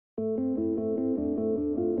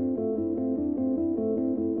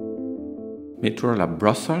Metrolab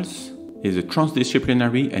Brussels is a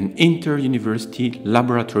transdisciplinary and inter-university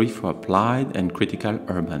laboratory for applied and critical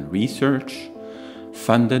urban research,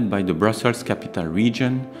 funded by the Brussels Capital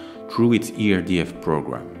Region through its ERDF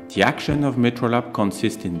program. The action of Metrolab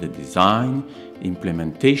consists in the design,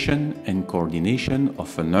 implementation and coordination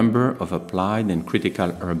of a number of applied and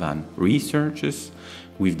critical urban researches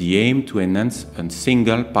with the aim to enhance a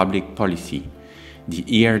single public policy, the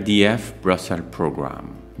ERDF Brussels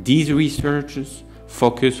program. These researches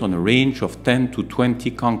focus on a range of 10 to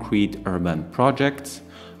 20 concrete urban projects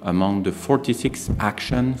among the 46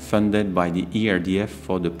 actions funded by the ERDF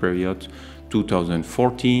for the period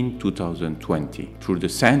 2014-2020. Through the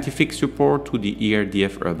scientific support to the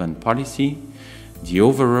ERDF urban policy, the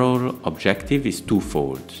overall objective is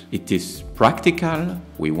twofold. It is practical.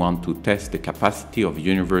 We want to test the capacity of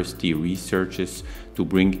university researchers to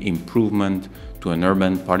bring improvement to an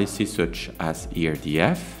urban policy such as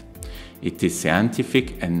ERDF. It is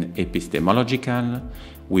scientific and epistemological.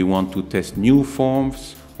 We want to test new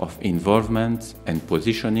forms of involvement and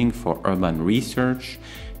positioning for urban research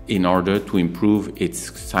in order to improve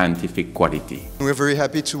its scientific quality. We're very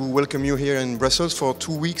happy to welcome you here in Brussels for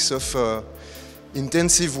 2 weeks of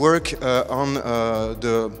intensive work on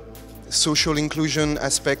the social inclusion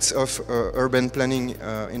aspects of urban planning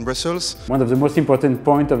in Brussels. One of the most important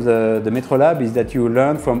points of the Metrolab is that you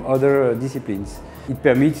learn from other disciplines. It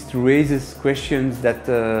permits to raise questions that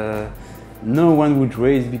no one would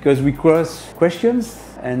raise because we cross questions,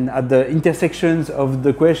 and at the intersections of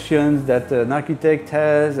the questions that an architect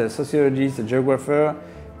has, a sociologist, a geographer,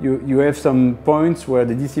 you have some points where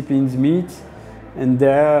the disciplines meet, and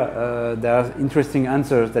there are interesting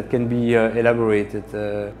answers that can be elaborated.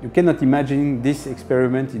 You cannot imagine this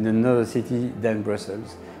experiment in another city than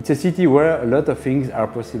Brussels. It's a city where a lot of things are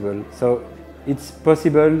possible. So it's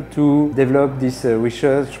possible to develop this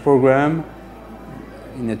research program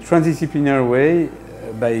in a transdisciplinary way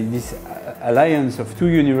by this alliance of two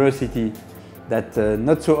universities that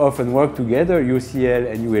not so often work together, UCL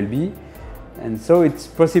and ULB, and so it's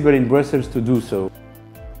possible in Brussels to do so.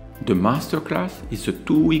 The masterclass is a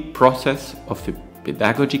 2-week process of a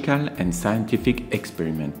pedagogical and scientific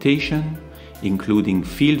experimentation, including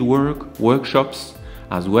fieldwork, workshops,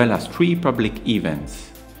 as well as 3 public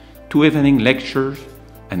events, 2 evening lectures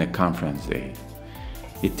and a conference day.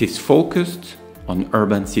 It is focused on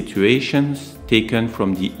urban situations taken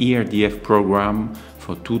from the ERDF program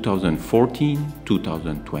for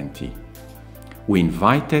 2014-2020. We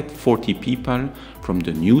invited 40 people from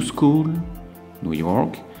the New School, New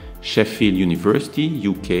York, Sheffield University,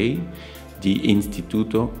 UK, the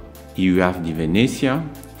Istituto EUF di Venezia,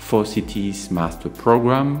 4 Cities Master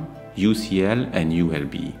Program, UCL and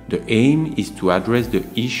ULB. The aim is to address the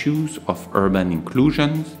issues of urban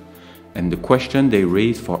inclusion and the question they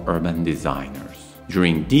raise for urban designers.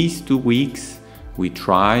 During these 2 weeks, we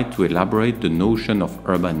try to elaborate the notion of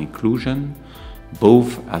urban inclusion,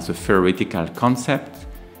 both as a theoretical concept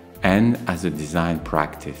and as a design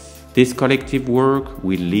practice. This collective work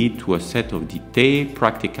will lead to a set of detailed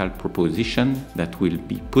practical propositions that will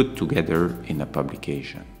be put together in a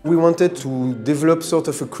publication. We wanted to develop sort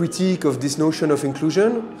of a critique of this notion of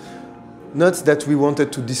inclusion. Not that we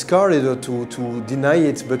wanted to discard it or to deny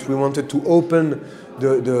it, but we wanted to open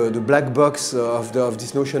the black box of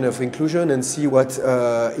this notion of inclusion and see what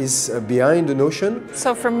is behind the notion.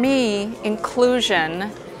 So for me, inclusion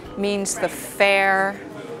means the fair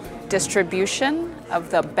distribution of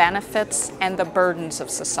the benefits and the burdens of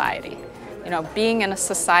society. You know, being in a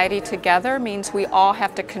society together means we all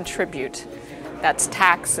have to contribute. That's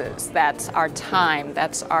taxes, that's our time,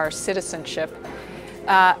 that's our citizenship.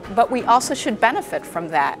 But we also should benefit from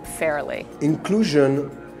that fairly. Inclusion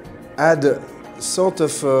had sort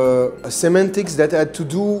of a semantics that had to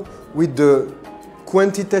do with the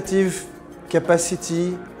quantitative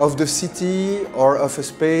capacity of the city or of a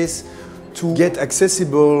space to get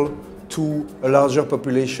accessible to a larger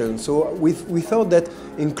population. So we thought that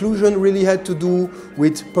inclusion really had to do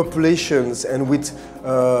with populations and with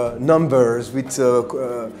numbers, with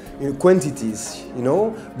quantities, you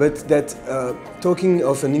know, but that talking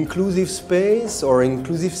of an inclusive space or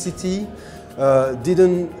inclusive city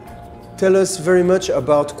didn't tell us very much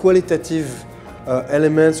about qualitative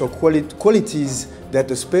elements or qualities that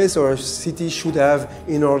a space or a city should have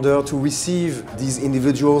in order to receive these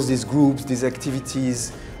individuals, these groups, these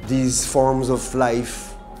activities, these forms of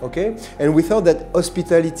life, okay? And we thought that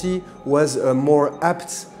hospitality was a more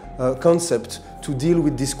apt concept to deal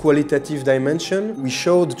with this qualitative dimension. We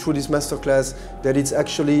showed through this masterclass that it's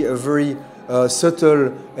actually a very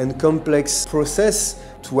subtle and complex process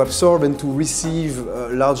to absorb and to receive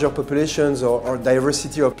larger populations or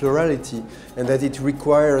diversity or plurality, and that it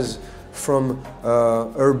requires from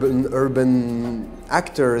urban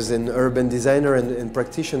actors and urban designers and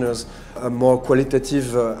practitioners a more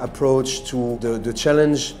qualitative approach to the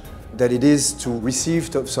challenge that it is to receive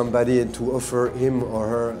somebody and to offer him or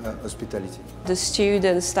her hospitality. The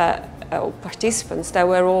students or participants, they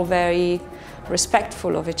were all very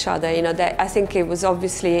respectful of each other. You know, I think it was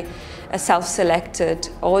obviously a self-selected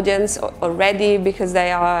audience already, because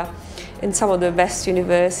they are in some of the best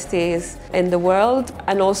universities in the world,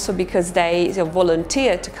 and also because they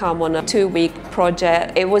volunteered to come on a 2-week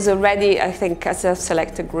project. It was already, I think, a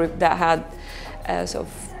self-selected group that had sort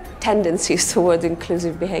of tendencies towards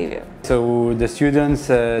inclusive behavior. So the students,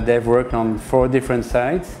 they've worked on 4 different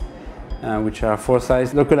sites, which are 4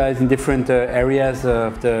 sites localized in different areas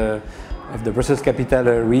of the Brussels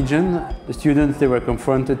capital region. The students, they were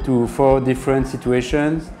confronted to 4 different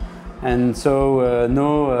situations, and so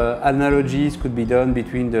no analogies could be done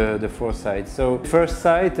between the 4 sites. So the first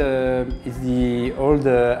site is the old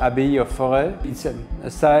Abbey of Forêt. It's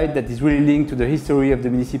a site that is really linked to the history of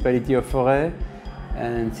the municipality of Forêt,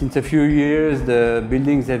 and since a few years the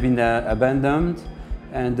buildings have been abandoned,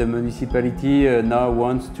 and the municipality now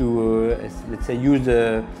wants to, let's say, use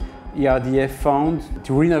the ERDF fund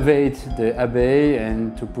to renovate the abbey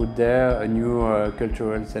and to put there a new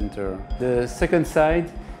cultural center. The second site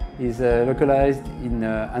is localized in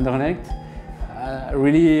Anderlecht,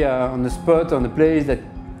 really on the spot, on the place that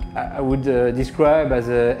I would describe as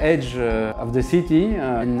the edge of the city.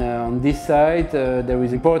 And on this site there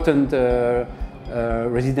is important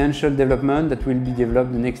residential development that will be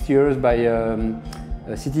developed the next years by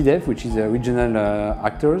CityDev, which is regional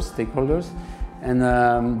actors, stakeholders. And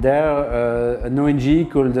there an ONG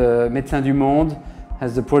called Médecins du Monde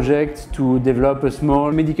has the project to develop a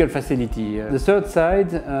small medical facility. The third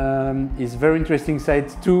site is a very interesting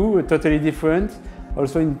site too, totally different,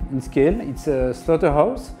 also in scale. It's a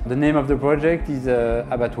slaughterhouse. The name of the project is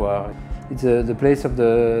Abattoir. It's the place of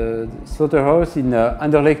the slaughterhouse in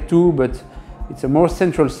Anderlecht too, but it's a more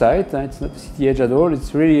central site. It's not a city edge at all.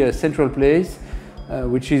 It's really a central place,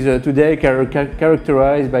 which is today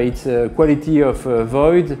characterized by its quality of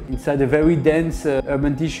void inside a very dense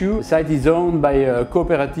urban tissue. The site is owned by a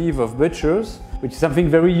cooperative of butchers, which is something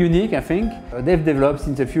very unique, I think. They've developed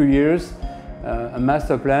since a few years a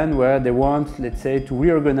master plan where they want, let's say, to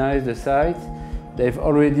reorganize the site. They've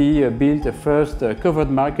already built a first covered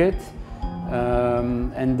market,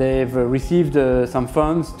 and they've received some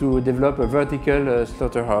funds to develop a vertical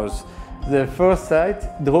slaughterhouse. The first site,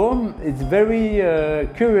 Drôme, it's a very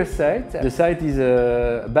curious site. The site is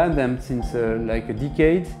abandoned since like a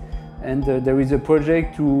decade, and there is a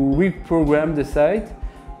project to reprogram the site,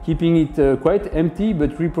 keeping it quite empty,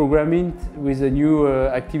 but reprogramming it with new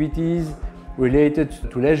activities related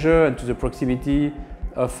to leisure and to the proximity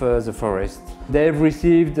of the forest. They've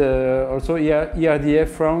received also ERDF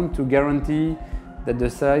fund to guarantee that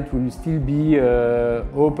the site will still be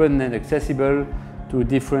open and accessible to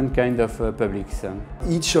different kind of publics.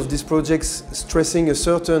 Each of these projects stressing a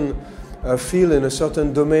certain field and a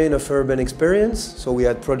certain domain of urban experience. So we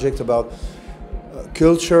had projects about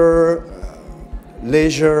culture,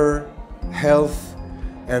 leisure, health,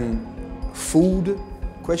 and food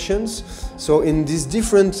questions. So in these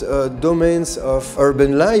different domains of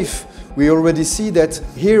urban life, we already see that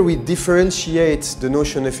here we differentiate the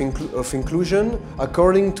notion of inclusion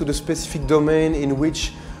according to the specific domain in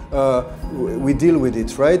which we deal with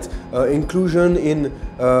it, right? Inclusion in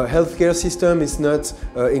healthcare system is not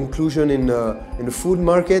inclusion in the food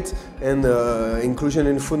market, and inclusion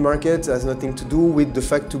in the food market has nothing to do with the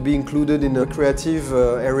fact to be included in a creative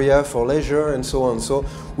area for leisure and so on. So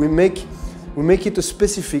we make it a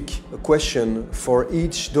specific question for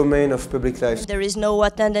each domain of public life. There is no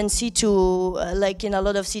tendency to, like in a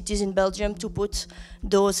lot of cities in Belgium, to put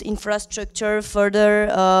those infrastructure further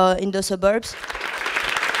in the suburbs.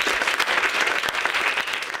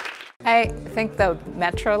 I think the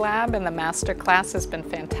Metrolab and the MasterClass has been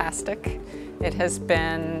fantastic. It has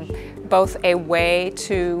been both a way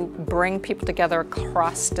to bring people together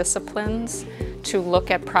across disciplines, to look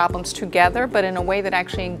at problems together, but in a way that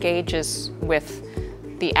actually engages with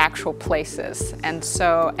the actual places. And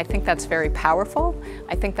so I think that's very powerful.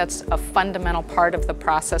 I think that's a fundamental part of the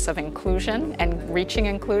process of inclusion and reaching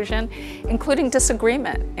inclusion, including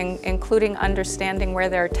disagreement, including understanding where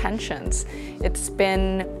there are tensions. It's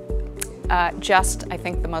been just, I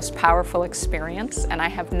think, the most powerful experience, and I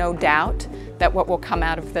have no doubt that what will come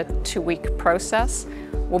out of the 2-week process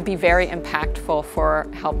will be very impactful for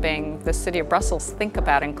helping the City of Brussels think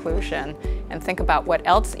about inclusion and think about what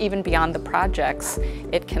else, even beyond the projects,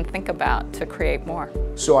 it can think about to create more.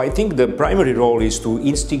 So I think the primary role is to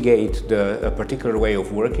instigate a particular way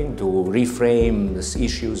of working, to reframe the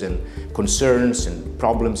issues and concerns and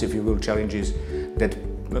problems, if you will, challenges that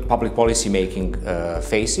public policy making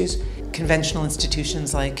faces. Conventional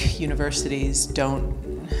institutions like universities don't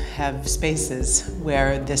have spaces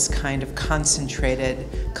where this kind of concentrated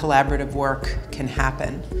collaborative work can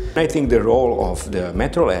happen. I think the role of the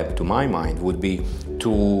Metrolab, to my mind, would be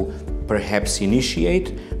to perhaps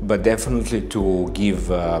initiate, but definitely to give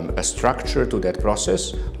a structure to that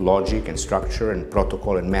process, logic and structure and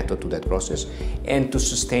protocol and method to that process, and to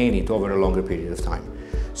sustain it over a longer period of time.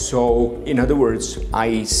 So, in other words,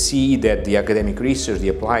 I see that the academic research, the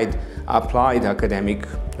applied academic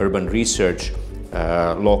urban research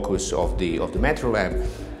locus of the Metrolab,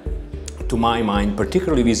 to my mind,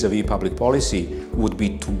 particularly vis-à-vis public policy, would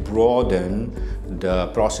be to broaden the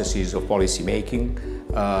processes of policy making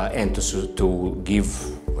and to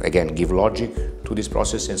give logic to this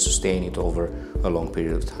process and sustain it over a long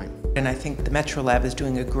period of time. And I think the Metrolab is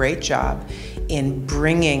doing a great job in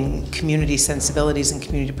bringing community sensibilities and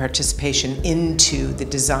community participation into the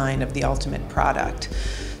design of the ultimate product.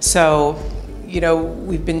 So, you know,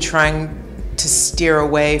 we've been trying to steer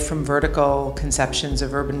away from vertical conceptions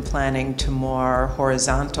of urban planning to more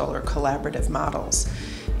horizontal or collaborative models.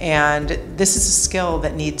 And this is a skill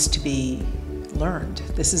that needs to be learned.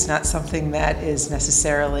 This is not something that is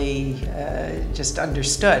necessarily just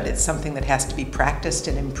understood. It's something that has to be practiced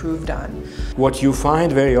and improved on. What you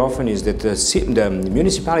find very often is that the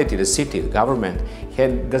municipality, the city, the government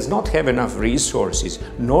does not have enough resources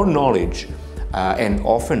nor knowledge and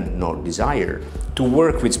often nor desire to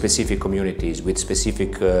work with specific communities, with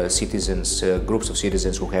specific citizens, groups of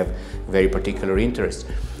citizens who have very particular interests.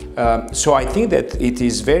 So I think that it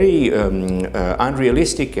is very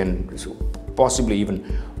unrealistic and possibly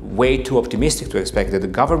even way too optimistic to expect that the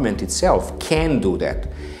government itself can do that.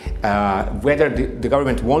 Whether the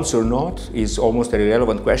government wants or not is almost an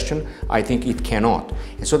irrelevant question. I think it cannot.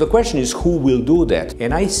 And so the question is, who will do that?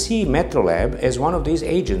 And I see Metrolab as one of these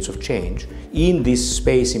agents of change in this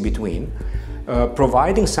space in between,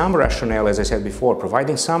 providing some rationale, as I said before,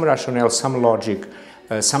 providing some rationale, some logic,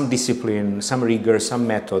 some discipline, some rigor, some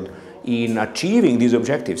method in achieving these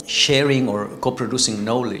objectives. Sharing or co-producing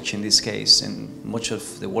knowledge in this case, and much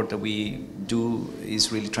of the work that we do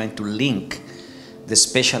is really trying to link the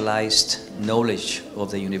specialized knowledge of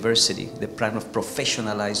the university, the kind of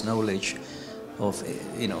professionalized knowledge of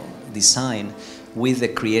design, with the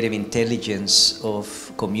creative intelligence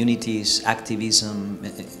of communities, activism,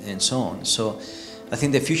 and so on. So I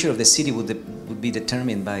think the future of the city would be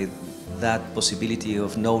determined by that possibility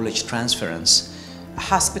of knowledge transference.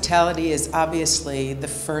 Hospitality is obviously the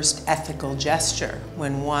first ethical gesture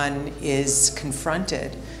when one is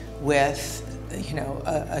confronted with,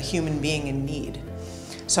 a human being in need.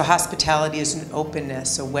 So hospitality is an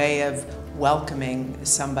openness, a way of welcoming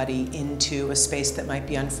somebody into a space that might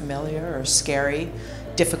be unfamiliar or scary,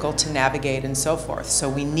 difficult to navigate, and so forth. So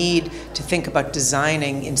we need to think about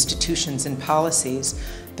designing institutions and policies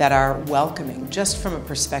that are welcoming, just from a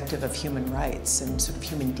perspective of human rights and sort of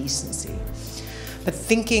human decency. But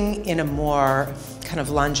thinking in a more kind of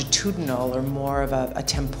longitudinal or more of a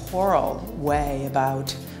temporal way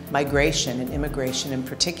about migration and immigration in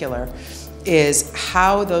particular is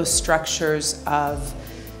how those structures of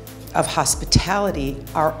hospitality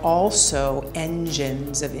are also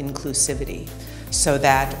engines of inclusivity, so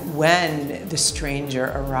that when the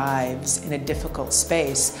stranger arrives in a difficult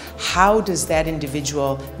space, how does that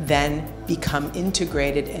individual then become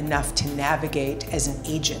integrated enough to navigate as an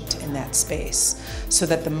agent in that space, so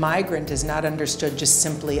that the migrant is not understood just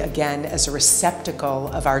simply, again, as a receptacle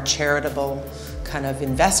of our charitable kind of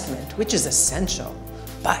investment, which is essential,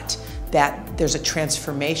 but that there's a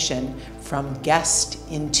transformation from guest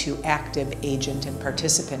into active agent and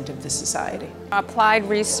participant of the society. Applied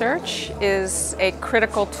research is a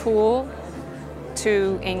critical tool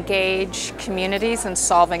to engage communities in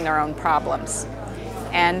solving their own problems.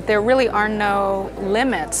 And there really are no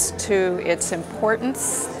limits to its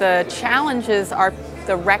importance. The challenges are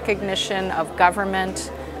the recognition of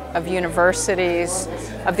government, of universities,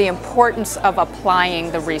 of the importance of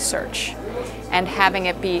applying the research and having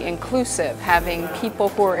it be inclusive, having people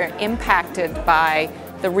who are impacted by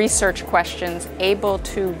the research questions able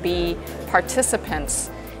to be participants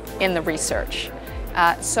in the research.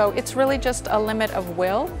 So it's really just a limit of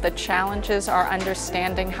will. The challenges are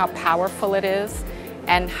understanding how powerful it is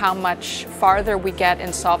and how much farther we get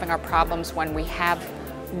in solving our problems when we have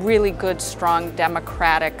really good, strong,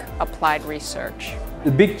 democratic, applied research.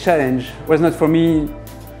 The big challenge was not for me,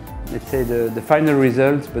 let's say, the final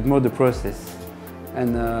results, but more the process.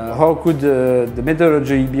 And how could the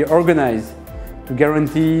methodology be organized to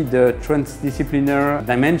guarantee the transdisciplinary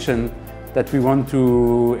dimension that we want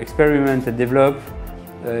to experiment and develop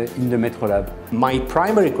in the Metrolab. My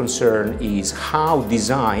primary concern is how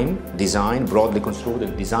design, broadly construed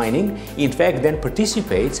and designing, in fact then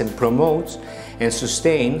participates and promotes and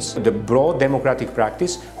sustains the broad democratic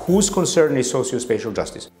practice whose concern is socio-spatial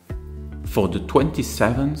justice. For the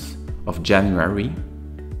 27th of January,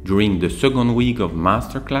 during the second week of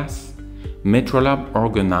Masterclass, Metrolab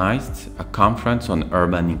organized a conference on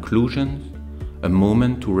urban inclusion, a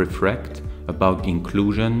moment to reflect about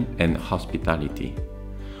inclusion and hospitality.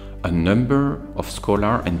 A number of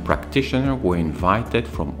scholars and practitioners were invited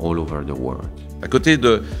from all over the world. À côté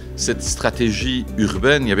de cette stratégie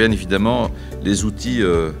urbaine, il y a bien évidemment les outils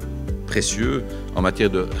précieux en matière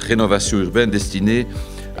de rénovation urbaine destinés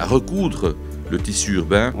à recoudre le tissu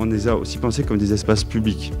urbain. On les a aussi pensés comme des espaces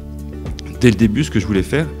publics. Dès le début, ce que je voulais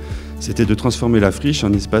faire, c'était de transformer la friche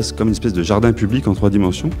en espace, comme une espèce de jardin public en 3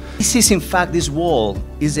 dimensions. This wall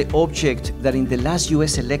is the object that in the last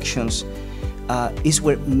US elections is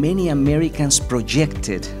where many Americans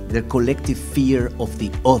projected their collective fear of the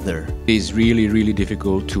other. It's really, really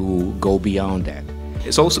difficult to go beyond that.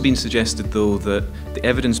 It's also been suggested, though, that the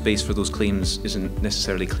evidence base for those claims isn't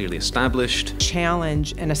necessarily clearly established.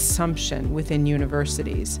 Challenge an assumption within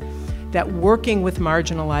universities that working with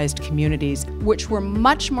marginalized communities, which were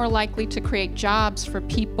much more likely to create jobs for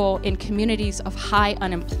people in communities of high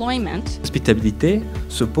unemployment. L'hospitalité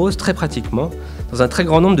se pose très pratiquement dans un très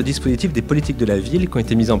grand nombre de dispositifs des politiques de la ville qui ont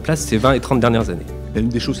été mis en place ces 20 et 30 dernières années. Une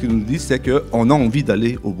des choses qu'ils nous disent, c'est qu'on a envie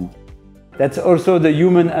d'aller au bout. That's also the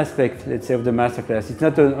human aspect, let's say, of the masterclass. It's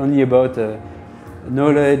not only about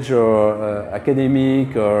knowledge or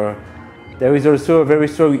academic, or there is also a very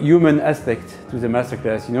strong human aspect to the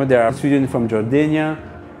masterclass. You know, there are students from Jordania,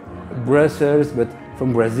 Brussels, but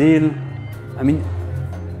from Brazil, I mean,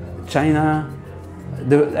 China.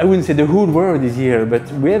 I wouldn't say the whole world is here, but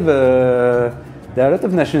we have there are a lot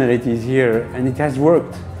of nationalities here, and it has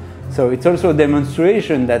worked. So it's also a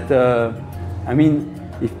demonstration that, I mean,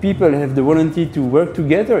 if people have the volunteer to work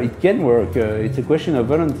together, it can work. It's a question of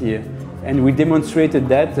volunteer. And we demonstrated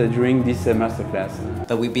that during this masterclass.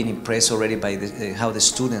 But we've been impressed already by how the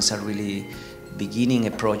students are really beginning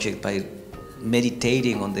a project by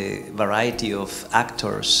meditating on the variety of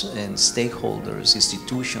actors and stakeholders,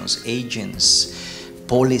 institutions, agents,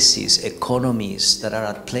 policies, economies that are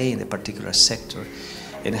at play in a particular sector,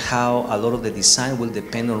 and how a lot of the design will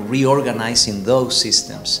depend on reorganizing those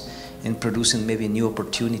systems and producing maybe new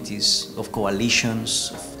opportunities of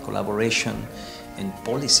coalitions, of collaboration, and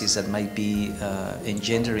policies that might be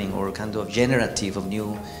engendering or kind of generative of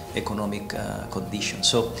new economic conditions.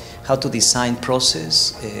 So how to design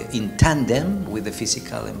process in tandem with the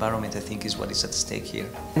physical environment, I think, is what is at stake here.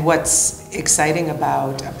 What's exciting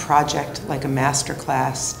about a project like a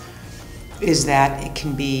masterclass is that it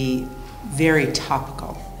can be very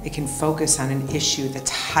topical. It can focus on an issue that's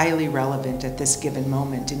highly relevant at this given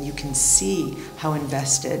moment, and you can see how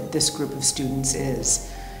invested this group of students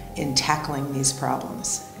is in tackling these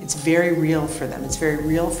problems. It's very real for them. It's very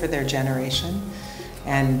real for their generation,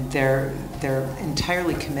 and they're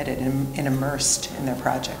entirely committed and immersed in their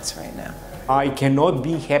projects right now. I cannot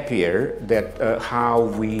be happier that how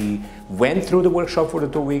we went through the workshop for the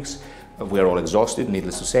 2 weeks. We're all exhausted,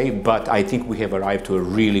 needless to say, but I think we have arrived to a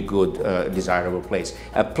really good, desirable place.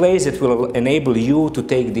 A place that will enable you to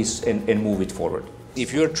take this and move it forward.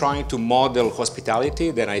 If you're trying to model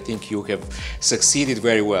hospitality, then I think you have succeeded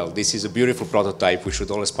very well. This is a beautiful prototype we should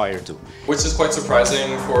all aspire to. Which is quite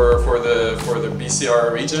surprising for the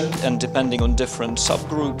BCR region. And depending on different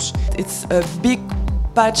subgroups. It's a big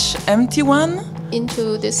patch empty one.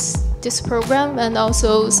 Into this program, and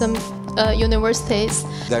also some universities.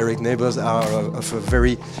 Direct neighbors are of a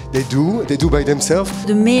very, they do by themselves.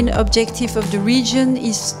 The main objective of the region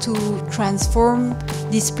is to transform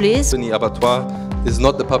this place. The abattoir is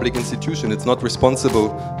not the public institution, it's not responsible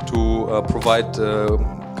to provide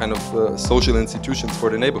kind of social institutions for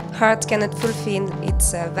the neighborhood. Art cannot fulfill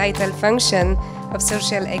its vital function of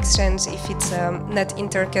social exchange if it's not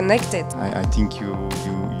interconnected. I think you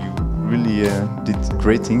really did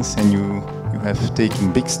great things, and you have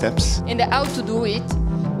taken big steps. And how to do it,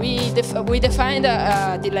 we defined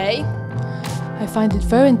a delay, I find it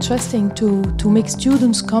very interesting to make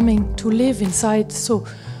students coming to live inside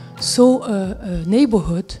a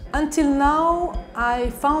neighborhood. Until now, I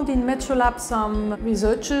found in Metrolab some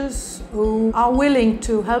researchers who are willing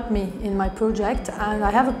to help me in my project, and I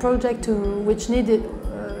have a project which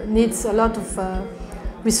needs a lot of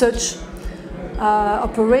research,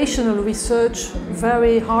 operational research,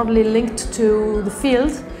 very hardly linked to the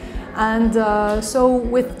field. And so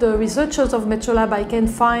with the researchers of Metrolab I can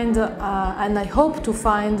find, and I hope to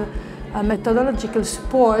find, a methodological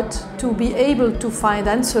support to be able to find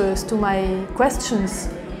answers to my questions.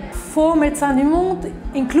 For Médecins du Monde,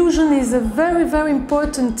 inclusion is a very, very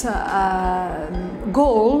important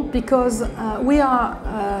goal, because we are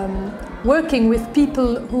working with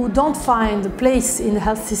people who don't find a place in the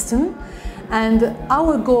health system, and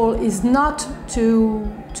our goal is not to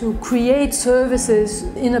create services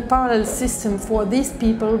in a parallel system for these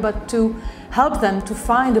people, but to help them to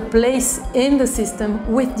find a place in the system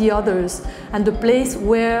with the others, and a place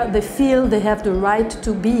where they feel they have the right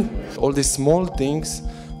to be. All these small things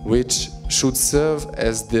which should serve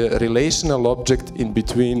as the relational object in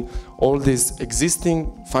between all these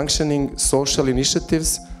existing functioning social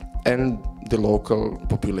initiatives and the local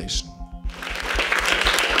population.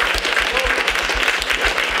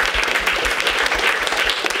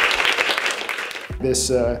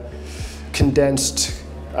 This condensed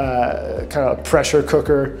kind of pressure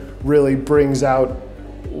cooker really brings out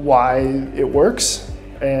why it works,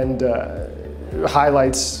 and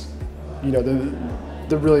highlights, you know,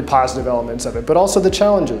 the really positive elements of it, but also the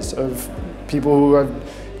challenges of people who have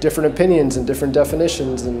different opinions and different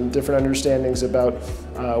definitions and different understandings about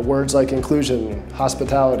words like inclusion,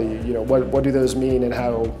 hospitality. You know, what do those mean and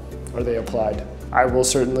how are they applied? I will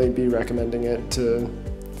certainly be recommending it to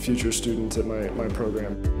future students at my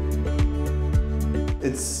program.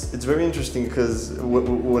 It's very interesting because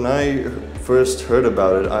when I first heard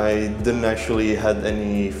about it, I didn't actually had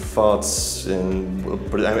any thoughts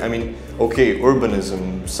I mean, okay,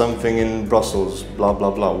 urbanism, something in Brussels, blah, blah,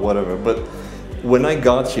 blah, whatever. But when I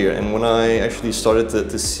got here and when I actually started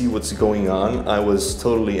to see what's going on, I was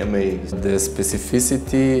totally amazed. The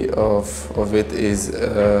specificity of it is,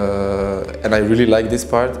 and I really like this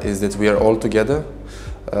part, is that we are all together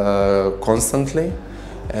constantly,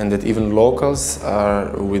 and that even locals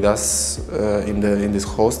are with us in this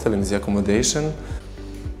hostel, in this accommodation.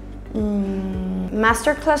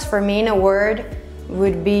 Masterclass for me, in a word,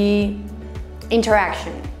 would be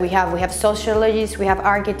interaction. We have sociologists, we have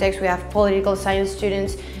architects, we have political science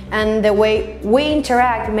students, and the way we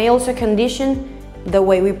interact may also condition the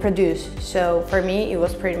way we produce. So for me, it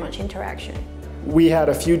was pretty much interaction. We had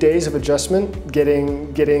a few days of adjustment,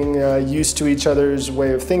 getting used to each other's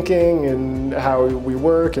way of thinking and how we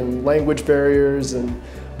work and language barriers.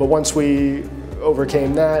 But once we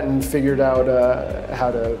overcame that and figured out how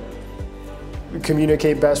to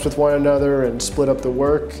communicate best with one another and split up the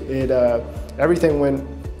work, everything went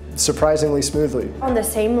surprisingly smoothly. On the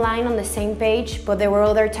same line, on the same page, but there were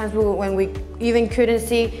other times when we even couldn't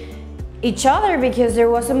see each other, because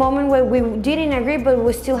there was a moment where we didn't agree, but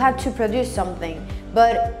we still had to produce something.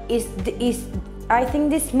 But I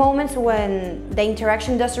think these moments when the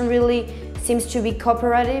interaction doesn't really seems to be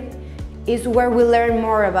cooperative is where we learn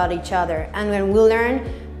more about each other, and when we learn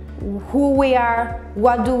who we are,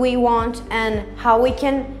 what do we want, and how we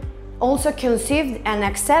can also conceive and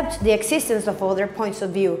accept the existence of other points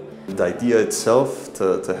of view. The idea itself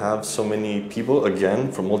to have so many people,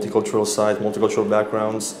 again, from multicultural sides, multicultural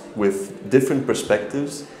backgrounds, with different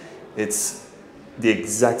perspectives, it's the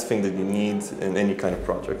exact thing that you need in any kind of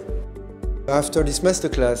project. After this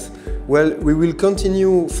masterclass, well, we will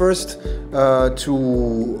continue first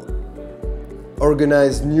to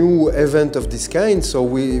organize new event of this kind. So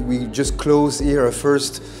we just close here a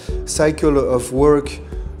first cycle of work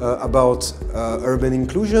about urban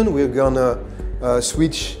inclusion. We're gonna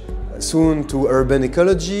switch soon to urban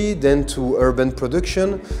ecology, then to urban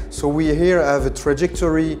production. So we here have a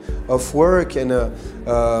trajectory of work and a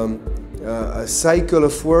cycle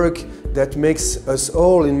of work that makes us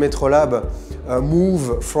all in Metrolab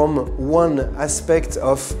move from one aspect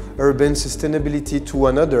of urban sustainability to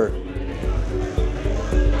another.